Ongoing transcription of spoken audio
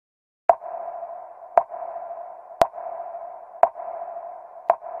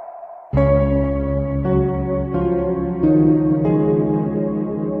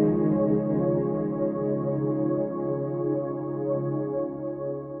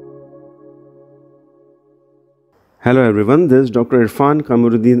Hello everyone, this is Dr. Irfan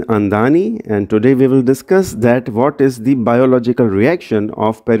Kamuruddin Andani, and today we will discuss that what is the biological reaction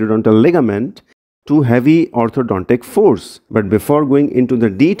of periodontal ligament to heavy orthodontic force. But before going into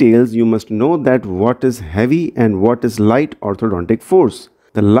the details, you must know that what is heavy and what is light orthodontic force.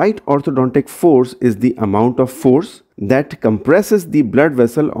 The light orthodontic force is the amount of force that compresses the blood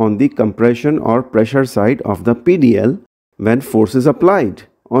vessel on the compression or pressure side of the PDL when force is applied.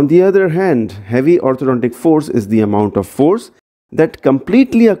 On the other hand, heavy orthodontic force is the amount of force that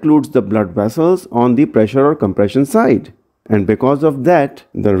completely occludes the blood vessels on the pressure or compression side. And because of that,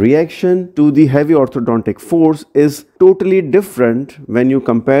 the reaction to the heavy orthodontic force is totally different when you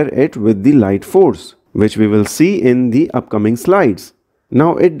compare it with the light force, which we will see in the upcoming slides.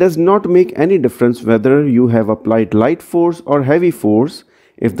 Now, it does not make any difference whether you have applied light force or heavy force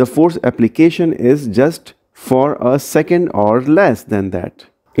if the force application is just for a second or less than that.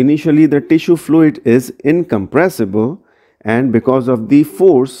 Initially, the tissue fluid is incompressible, and because of the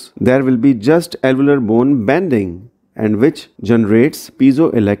force, there will be just alveolar bone bending, and which generates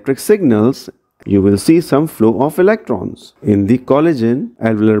piezoelectric signals. You will see some flow of electrons in the collagen,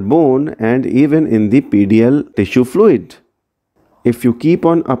 alveolar bone, and even in the PDL tissue fluid. If you keep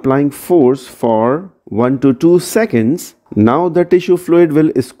on applying force for 1 to 2 seconds, now the tissue fluid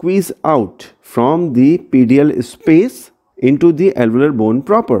will squeeze out from the PDL space into the alveolar bone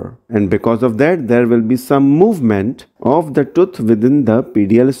proper, and because of that there will be some movement of the tooth within the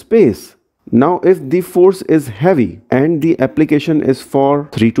PDL space. Now if the force is heavy and the application is for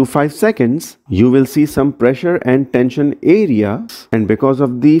 3 to 5 seconds, you will see some pressure and tension areas, and because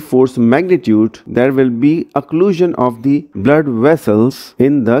of the force magnitude there will be occlusion of the blood vessels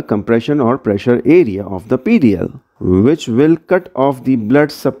in the compression or pressure area of the PDL, which will cut off the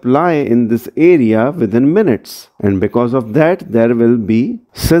blood supply in this area within minutes, and because of that there will be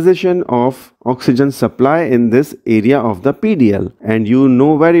cessation of oxygen supply in this area of the PDL. And you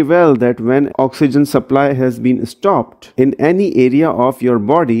know very well that when oxygen supply has been stopped in any area of your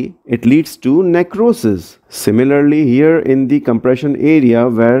body, it leads to necrosis. Similarly, here in the compression area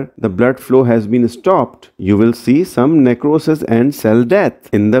where the blood flow has been stopped, you will see some necrosis and cell death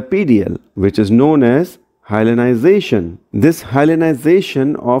in the PDL, which is known as hyalinization. This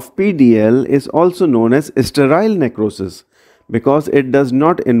hyalinization of PDL is also known as sterile necrosis because it does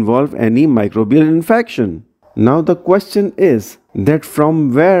not involve any microbial infection. Now the question is that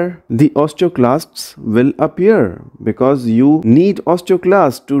from where the osteoclasts will appear, because you need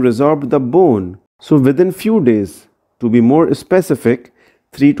osteoclasts to resorb the bone. So within few days, to be more specific,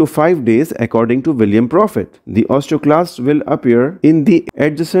 3 to 5 days according to William Prophet, the osteoclasts will appear in the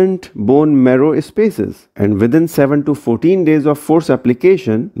adjacent bone marrow spaces, and within 7 to 14 days of force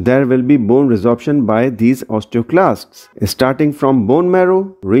application there will be bone resorption by these osteoclasts, starting from bone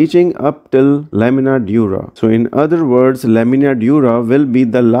marrow reaching up till lamina dura. So in other words, lamina dura will be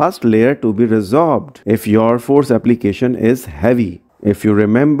the last layer to be resorbed if your force application is heavy. If you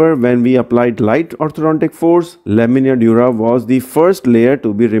remember, when we applied light orthodontic force, lamina dura was the first layer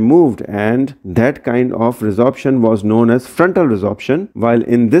to be removed, and that kind of resorption was known as frontal resorption, while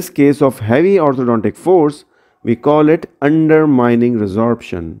in this case of heavy orthodontic force, we call it undermining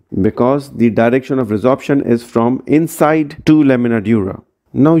resorption because the direction of resorption is from inside to lamina dura.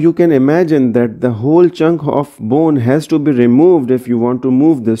 Now you can imagine that the whole chunk of bone has to be removed if you want to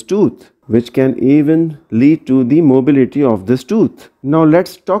move this tooth, which can even lead to the mobility of this tooth. Now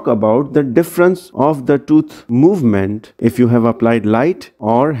let's talk about the difference of the tooth movement if you have applied light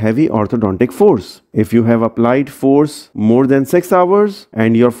or heavy orthodontic force. If you have applied force more than 6 hours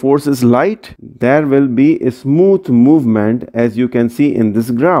and your force is light, there will be a smooth movement as you can see in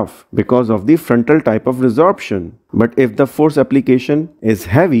this graph because of the frontal type of resorption. But if the force application is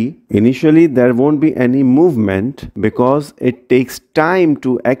heavy, initially there won't be any movement because it takes time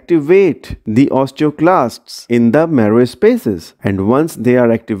to activate the osteoclasts in the marrow spaces, and once they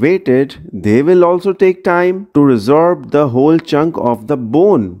are activated, they will also take time to resorb the whole chunk of the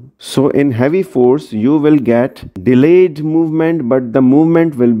bone. So in heavy force, you will get delayed movement, but the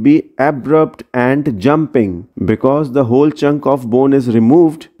movement will be abrupt and jumping. Because the whole chunk of bone is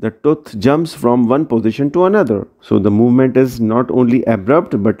removed, the tooth jumps from one position to another. So the movement is not only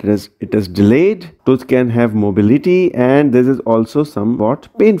abrupt, but it is delayed. Tooth can have mobility, and this is also somewhat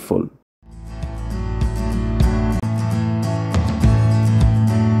painful.